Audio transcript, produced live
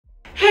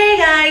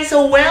guys,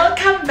 so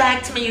welcome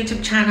back to my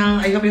YouTube channel.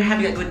 I hope you're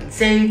having a good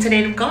day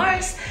today, of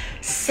course,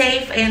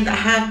 safe and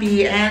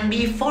happy. And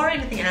before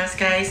anything else,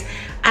 guys,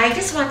 I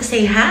just want to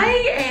say hi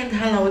and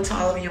hello to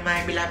all of you,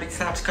 my beloved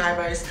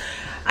subscribers.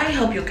 I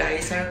hope you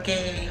guys are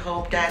okay. I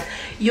hope that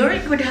you're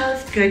in good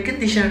health, good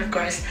condition, of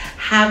course,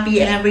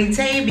 happy every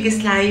day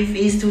because life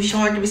is too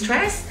short to be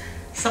stressed.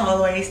 So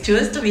always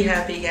choose to be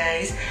happy,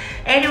 guys.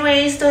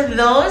 Anyways, to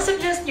those who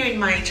just new in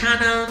my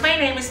channel, my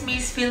name is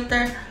Miss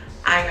FiLTER.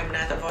 I am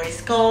not a voice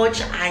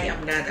coach. I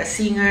am not a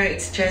singer.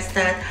 It's just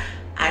that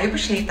I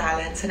appreciate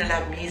talents and I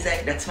love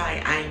music. That's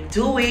why I'm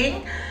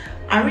doing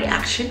a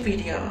reaction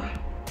video.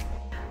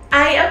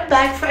 I am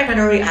back for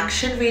another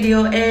reaction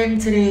video, and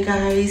today,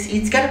 guys,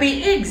 it's gonna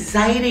be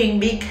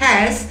exciting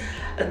because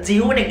do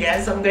you wanna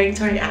guess I'm going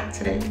to react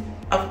today?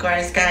 Of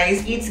course,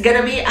 guys, it's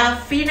gonna be a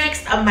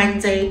FiNext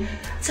Monday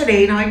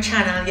today in our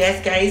channel.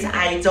 Yes, guys,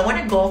 I don't want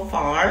to go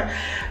far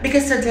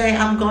because today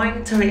I'm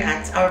going to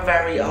react our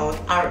very own,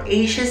 our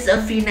Asia's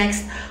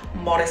FiNext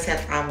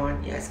MORISSETTE Amon.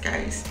 Yes,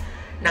 guys,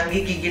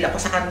 nanggigigil ako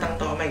sa kantang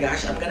to. Oh my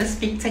gosh, I'm gonna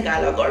speak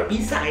Tagalog or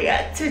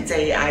Bisaya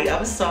today. I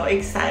am so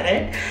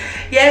excited.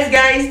 Yes,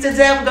 guys,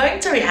 today I'm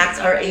going to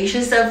react our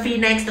Asia's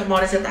FiNext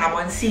MORISSETTE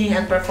Amon singing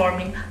and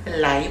performing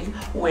live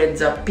with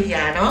the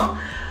piano.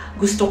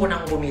 Gusto ko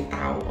nang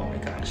bumitaw. Oh my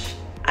gosh,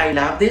 I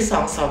love this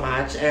song so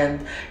much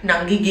and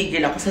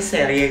nanggigigil ako sa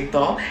serye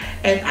ito.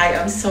 And I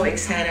am so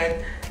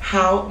excited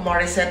how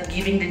Morissette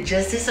giving the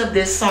justice of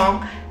this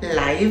song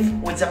live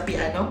with the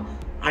piano.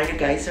 Are you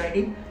guys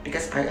ready?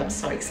 Because I am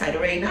so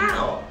excited right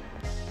now.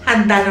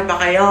 Handa na ba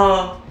kayo?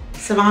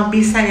 Sa mga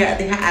Bisaya,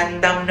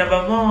 andam na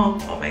ba mo?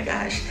 Oh my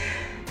gosh.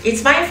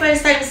 It's my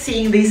first time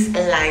seeing this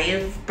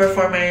live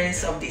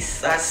performance of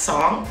this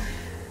song.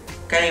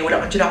 Kaya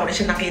wala man dyan ako na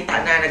siya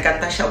nakita na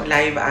nagkanta siya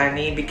live,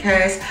 ani.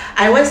 Because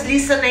I was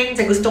listening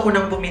sa Gusto Ko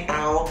Nang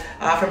Bumitaw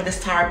from the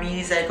Star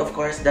Music. Of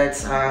course,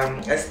 that's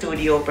a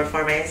studio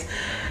performance.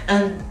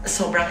 And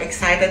sobrang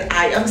excited.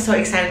 I am so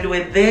excited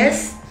with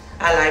this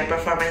live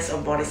performance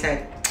of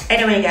Morissette.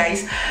 Anyway,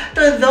 guys,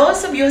 to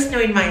those of you who's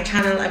new in my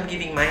channel, I'm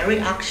giving my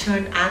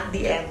reaction at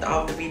the end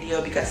of the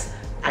video because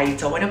I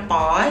don't want to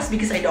pause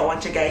because I don't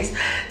want you guys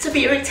to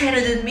be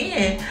irritated with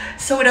me.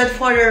 So without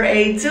further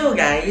ado,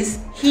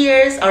 guys,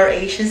 here's our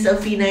Asia's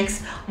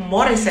FiNext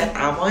Morissette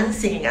Amon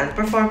singing and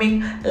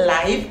performing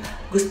live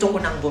Gusto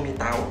Ko Nang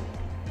Bumitaw.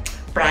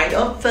 Pride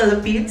of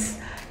Philippines.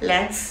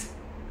 Let's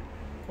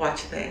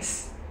watch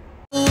this.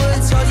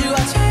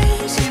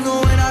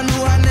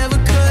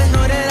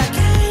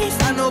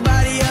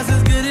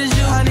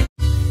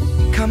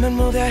 Come and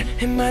move that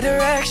in my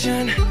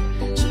direction.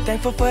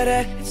 Thankful for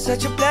that, it's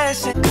such a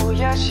blessing. Oh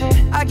yeah, shit.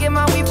 I get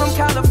my weed from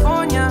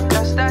California,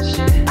 that's that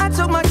shit. I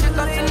took my chick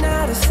up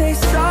tonight to say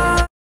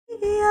sorry.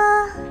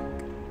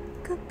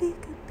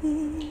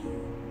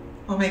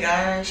 Oh my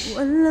gosh.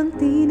 Walang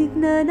tinig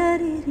na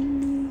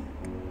naririnig,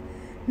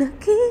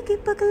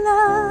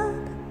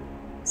 nakikipaglaban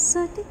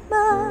sa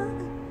tikman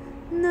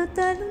na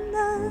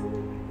talunan.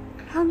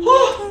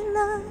 Hanggang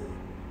kailan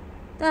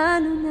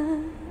talo na.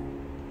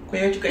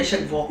 Kuya juga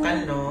siya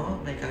vocal, no?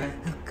 Oh my God.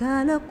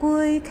 Akala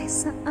ko'y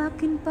kaysa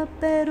akin pa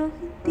pero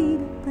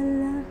hindi na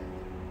pala.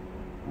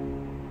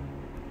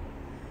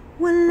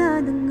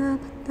 Wala na nga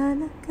ba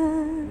talaga?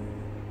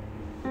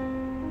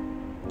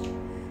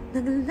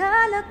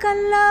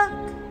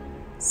 Naglalakalag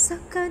sa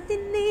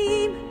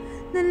kadilim,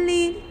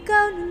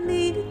 naliligaw,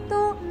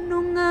 nalilito.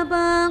 Ano nga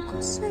ba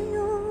ako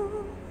sa'yo?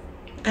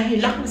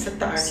 Kahilak mo sa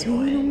taan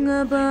niyo, eh. Sino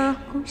nga ba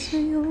ako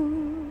sa'yo?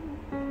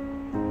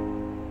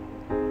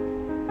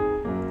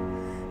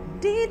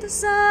 Dito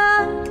sa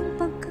aking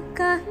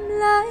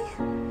pagkakahimlay,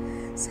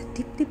 sa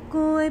dibdib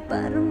ko ay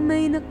parang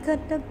may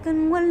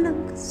nakadagan.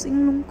 Walang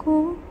kasing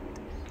lungkot,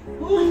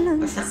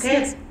 walang kasing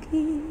sakit.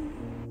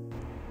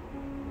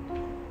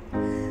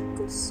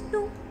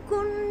 Gusto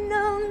ko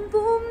nang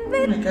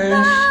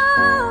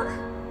bumitaw,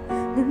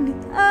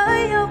 ngunit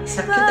ayaw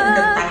pa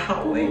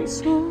ang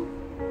puso.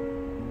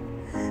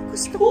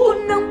 Gusto ko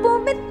nang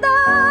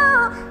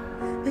bumitaw,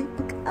 may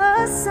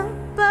pag-asa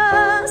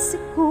pa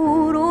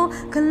siguro.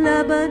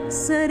 Kalaban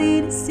sa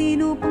sarili,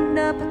 sino pang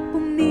dapat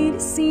pumili?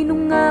 Sino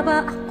nga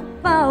ba, ako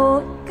pa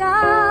o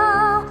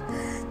ikaw?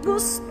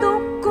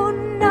 Gusto ko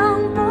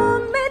nang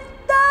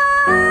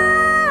bumitaw.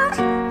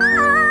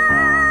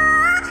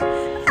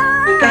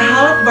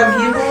 Ikahawat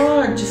bagyo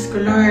mo, Diyos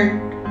ko Lord.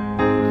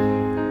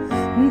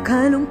 Ang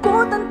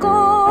kalungkutan ko,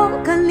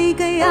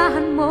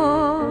 kaligayahan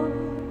mo.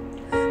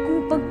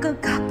 Kung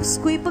pagkakapos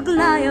ko'y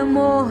paglaya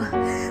mo.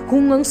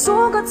 Kung ang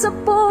sugat sa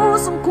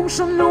pusong, kung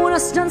siyang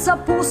lunas dyan sa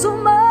puso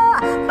mo.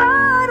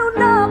 Paano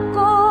na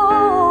ako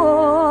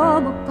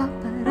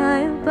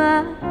magpaparaya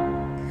ba?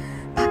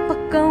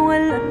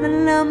 Papakawalan na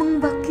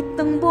lamang, bakit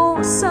ang buo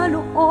sa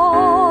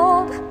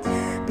loob?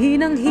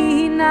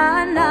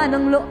 Pinanghihinaan na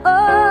ng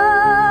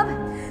loob.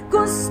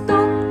 Gusto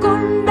ko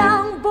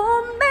nang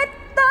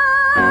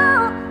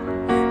bumitaw,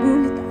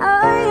 ngunit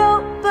ayaw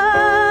pa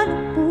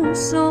ng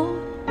puso.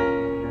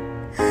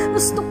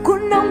 Gusto ko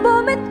nang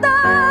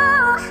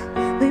bumitaw,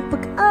 may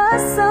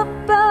pag-asa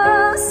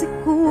pa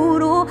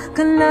siguro.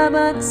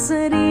 kalaban sa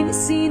sarili.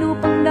 Sino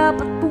pang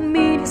dapat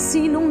pumili?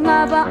 Sino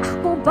nga ba,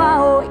 ako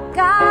ba o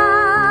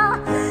ikaw?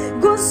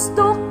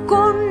 Gusto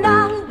ko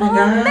nang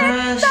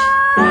bumitaw.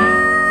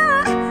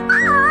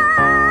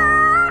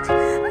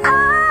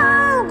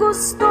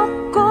 Gusto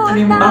ko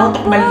nang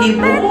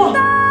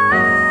bumitaw.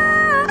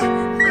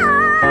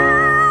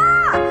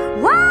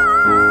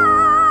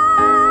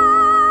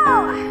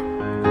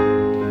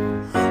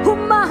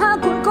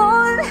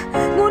 Humahagulgol,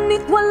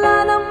 ngunit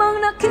wala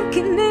namang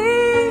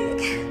nakikinig.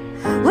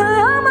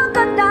 Walang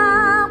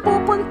magandang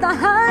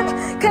pupuntahan,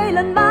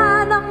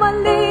 kailanman ang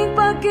maling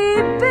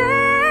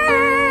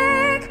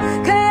pag-ibig.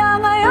 Kaya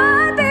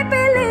ngayon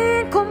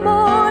pipiliin ko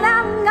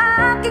muna ang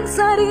aking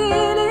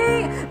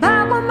sarili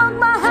bago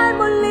magmahal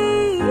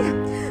muli.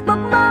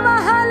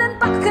 Magmamahalan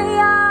pa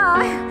kaya?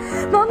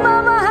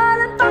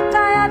 Magmamahalan pa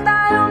kaya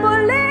tayo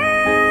muli?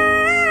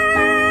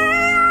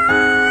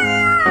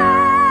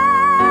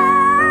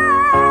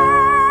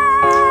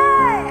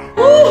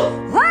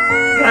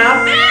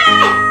 Grabe!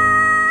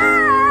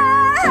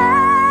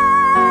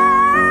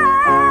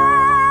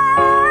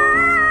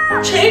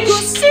 Change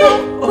Gusto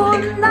ko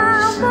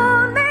na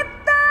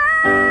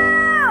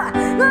bumitaw,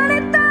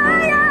 ngunit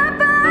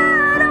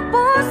tayaban ang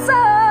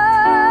puso.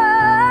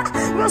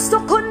 Gusto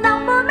ko na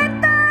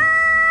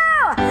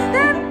bumitaw,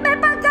 may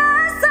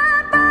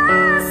pag-asa pa.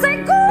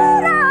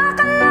 Siguro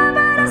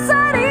kalaban ang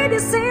sarili.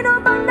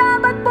 Sino bang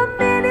dapat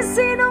pumili?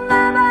 Sino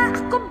nga ba,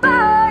 ako ba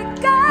o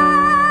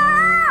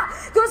ikaw?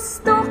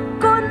 Gusto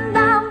ko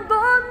na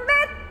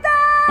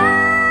bumitaw.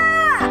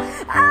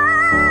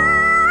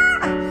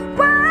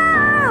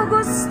 Wow,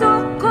 gusto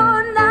ko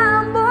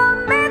na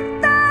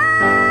bumitaw.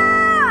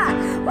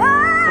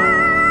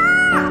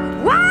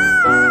 Wow,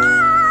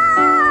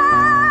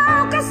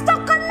 gusto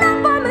ko na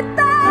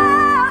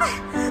bumitaw.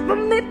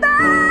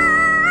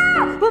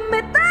 Bumitaw,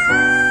 bumitaw.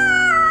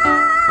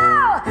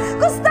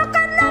 Gusto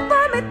ko na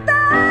bumitaw.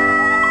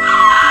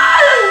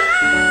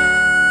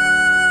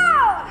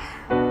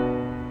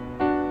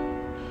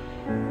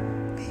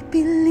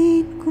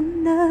 Pipiliin ko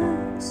na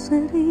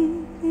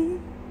sarili.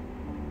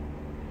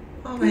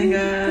 Oh my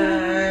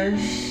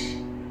gosh.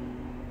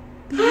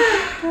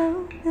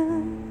 Bitaw na.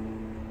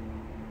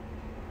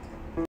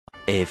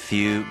 A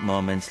few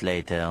moments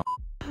later.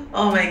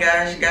 Oh my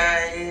gosh,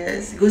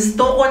 guys.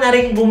 Gusto ko na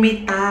rin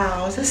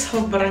bumitaw sa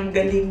sobrang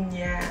galing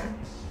niya.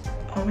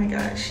 Oh my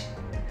gosh.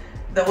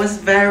 That was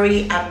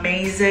very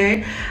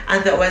amazing and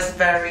that was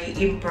very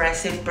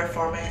impressive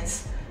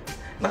performance.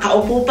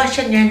 Nakaupo pa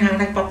siya niyan,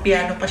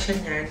 nagpa-piano pa siya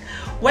niyan.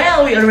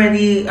 Well, we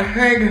already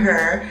heard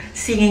her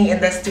singing in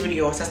the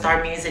studio sa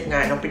Star Music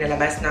nga, nung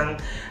pinalabas ng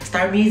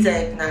Star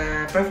Music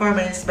na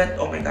performance.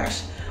 But oh my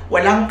gosh,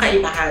 walang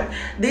kaibahan.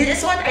 This is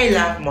what I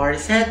love,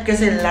 Morissette,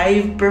 kasi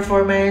live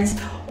performance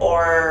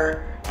or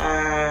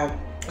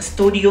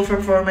studio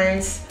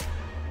performance,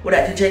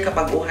 wala dyan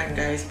kabaguhan,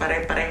 guys.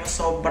 Pare-pareho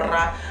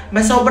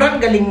sobrang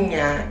galing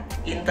niya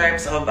in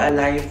terms of a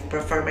live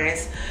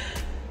performance.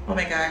 Oh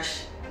my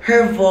gosh.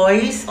 Her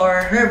voice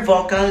or her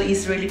vocal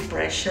is really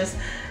precious,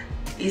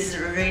 is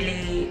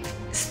really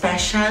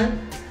special.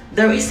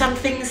 There is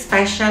something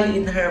special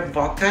in her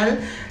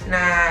vocal na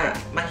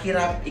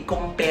mahirap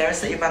i-compare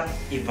sa ibang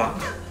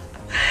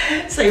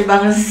sa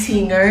ibang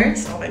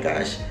singers. Oh my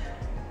gosh.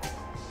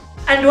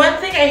 And one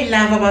thing I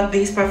love about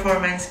this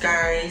performance,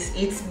 guys,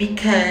 it's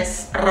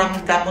because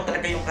ramdam mo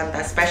talaga yung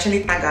kanta,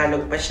 especially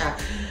Tagalog pa siya.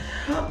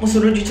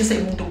 Musunod yun siya sa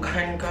imong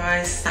dughan,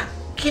 guys.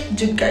 Sakit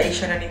jud kayo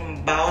siya na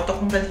nimbaw to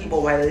kung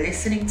balibo while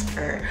listening to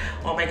her.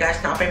 Oh my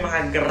gosh, naapay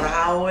mga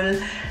growl,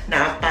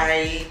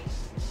 naapay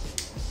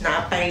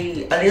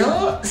a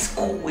little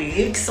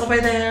squeaks over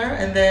there,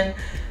 and then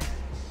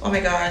oh my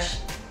gosh,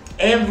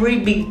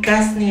 every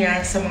bigkas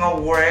niya sa mga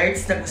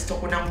words na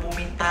gusto ko nang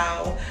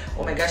bumitaw.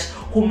 Oh my gosh,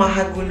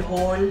 humahagul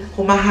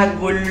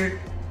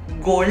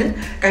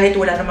kahit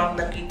wala namang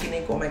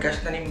nakikinig. Oh my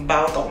gosh,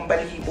 nanimbaw to akong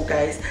balibo,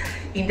 guys,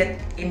 in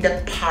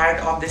that part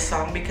of the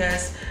song,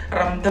 because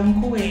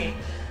ramdam ko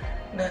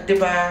na,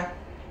 diba,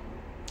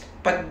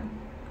 pag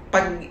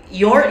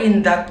you're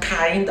in that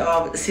kind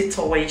of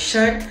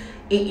situation,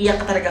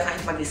 iiyak ka talaga kahit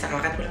mag-isa ka,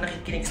 kahit walang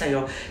nakikinig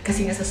sa'yo,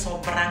 kasi nga sa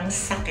sobrang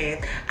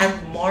sakit. And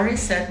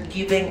Morissette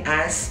giving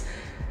us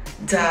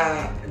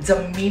the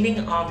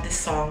meaning of the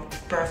song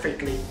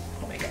perfectly.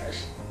 Oh my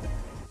gosh.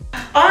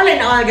 All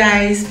in all,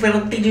 guys,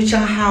 pero tigyo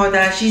siyang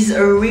hawda. She's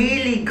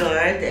really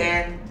good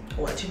and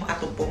what yung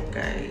makatupong,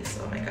 guys.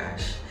 Oh my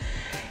gosh.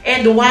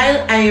 And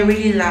while I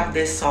really love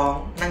this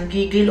song,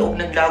 nanggigil o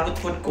naglagot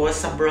po ko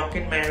sa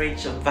Broken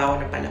Marriage of Vow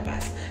na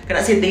palabas.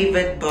 Kaya si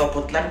David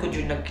Putlan ko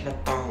dyan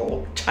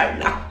nagkinataw. Char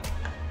lang.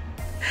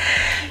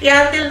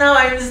 Yeah, until now,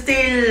 I'm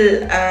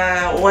still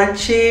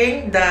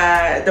watching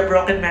the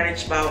Broken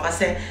Marriage Vow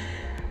kasi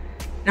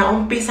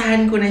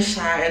naumpisahan ko na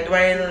siya, and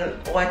while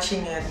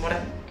watching it,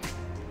 murang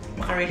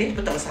makarelate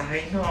po tayo sa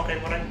hay, no? Okay,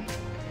 murang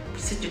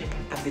pisit yun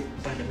yung tabit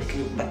pa na may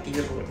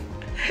batiron.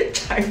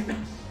 Char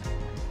lang.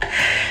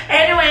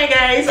 Anyway,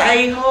 guys,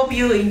 I hope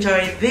you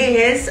enjoyed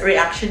this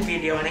reaction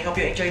video and I hope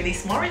you enjoyed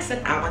this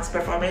Morissette Amon's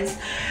performance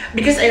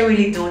because I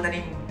really do.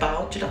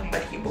 about Judakang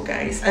Balahibo,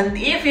 guys. And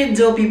if you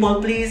do,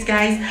 people, please,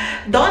 guys,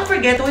 don't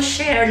forget to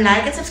share,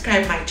 like, and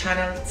subscribe my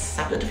channel,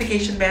 sub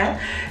notification bell,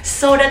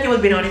 so that you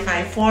will be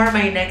notified for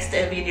my next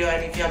video.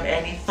 And if you have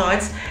any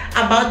thoughts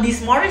about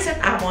this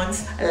Morissette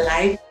Amon's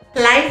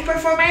live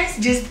performance,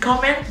 just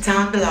comment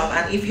down below.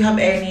 And if you have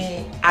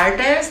any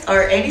artist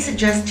or any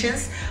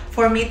suggestions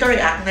for me to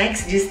react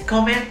next, just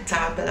comment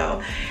down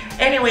below.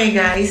 Anyway,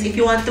 guys, if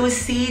you want to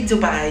see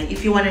Dubai,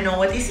 if you want to know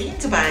what is in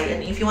Dubai,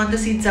 and if you want to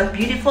see the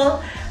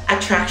beautiful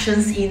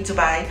attractions in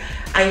Dubai,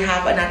 I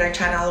have another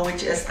channel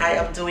which is I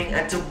am doing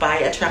a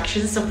Dubai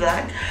attractions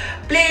vlog.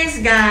 Please,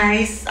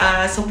 guys,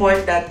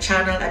 support that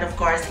channel, and of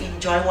course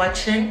enjoy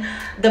watching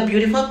the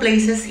beautiful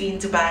places in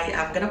Dubai.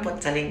 I'm gonna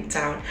put the link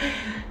down.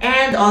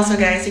 And also,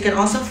 guys, you can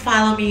also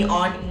follow me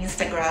on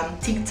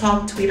Instagram,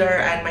 TikTok, Twitter,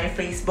 and my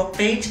Facebook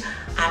page.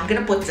 I'm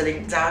gonna put the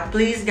link down.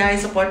 Please,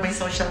 guys, support my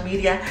social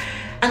media.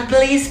 And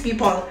please,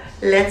 people,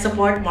 let's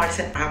support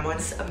Morissette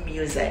Amon's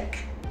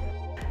music.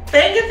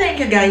 Thank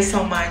you guys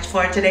so much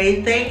for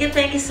today.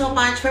 Thank you so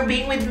much for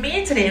being with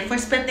me today and for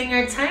spending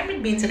your time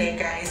with me today,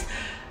 guys.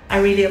 I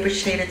really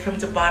appreciate it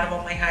from the bottom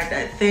of my heart.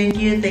 Thank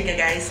you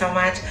guys so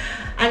much.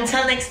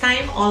 Until next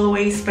time,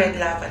 always spread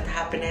love and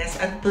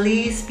happiness. And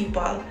please,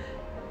 people,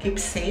 keep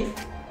safe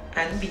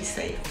and be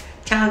safe.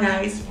 Ciao,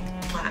 guys.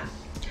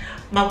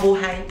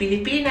 Mabuhay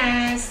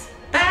Pilipinas.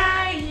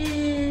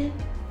 Bye!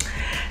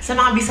 Sa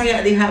mga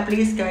Bisaya din ha,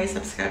 please, guys,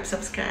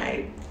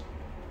 subscribe.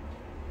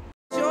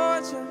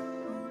 Georgia,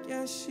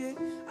 yeah, shit.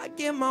 I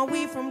get my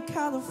weed from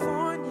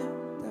California.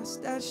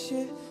 That's that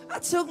shit. I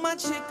took my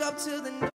chick up to the